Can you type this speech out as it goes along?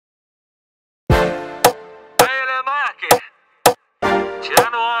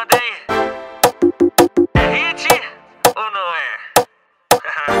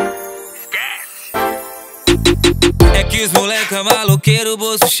que os moleque é maloqueiro,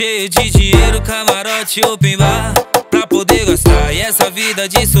 bolso cheio de dinheiro, camarote, open bar, pra poder gastar. E essa vida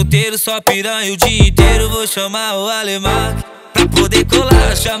de solteiro, só piranha o dia inteiro. Vou chamar o Alle Mark pra poder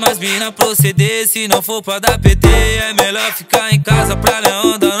colar, chama as mina, proceder. Se não for pra dar PT, é melhor ficar em casa pra minha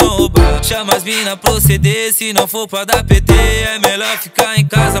onda não roubar. Chama as mina, proceder. Se não for pra dar PT, é melhor ficar em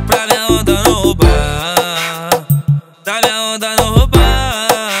casa pra minha onda não roubar. Pra minha onda não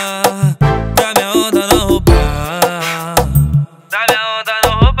roubar. Pra minha onda não roubar. Pra minha onda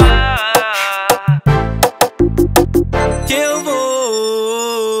não roubar. Que eu vou,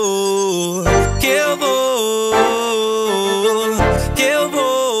 que eu vou, que eu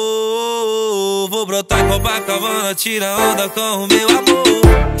vou. Vou brotar com Camarote, tira onda com o meu amor.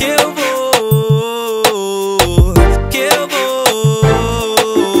 Que eu vou, que eu vou,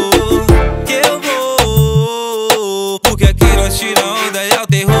 que eu vou. Porque aqui nós tira onda e é o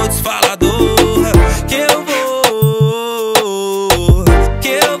terror dos falador. Que eu vou, que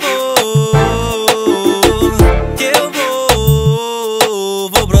eu vou, que eu vou.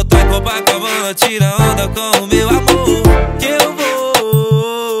 Vou brotar com Camarote, tira onda com o meu amor. Que eu vou,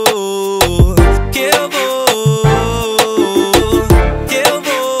 que eu vou, que eu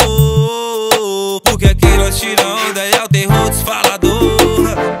vou. Porque aqui nós tira onda e é o terror dos falador.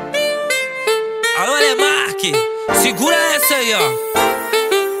 Alô, Alle Mark, segura essa aí, ó.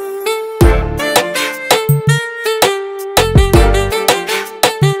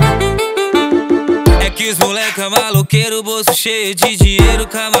 É que os moleque é maloqueiro, bolso cheio de dinheiro,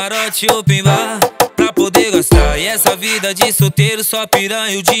 camarote, open bar, pra poder gastar. E essa vida de solteiro, só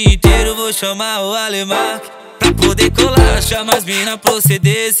piranha o dia inteiro. Vou chamar o Alle Mark pra poder colar, chama as mina,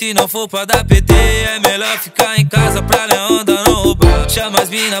 proceder. Se não for pra dar PT, é melhor ficar em casa pra minha onda não roubar. Chama as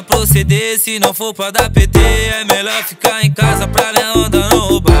mina, proceder. Se não for pra dar PT, é melhor ficar em casa pra minha onda não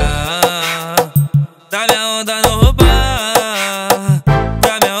roubar. Pra minha onda não roubar.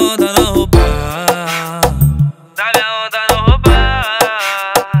 Pra minha onda não roubar. Pra minha onda não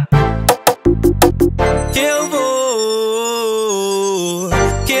roubar. Que eu vou,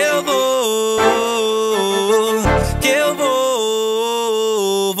 que eu vou, que eu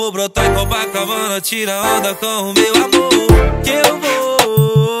vou. Vou brotar com Camarote, tira onda com o meu amor. Que eu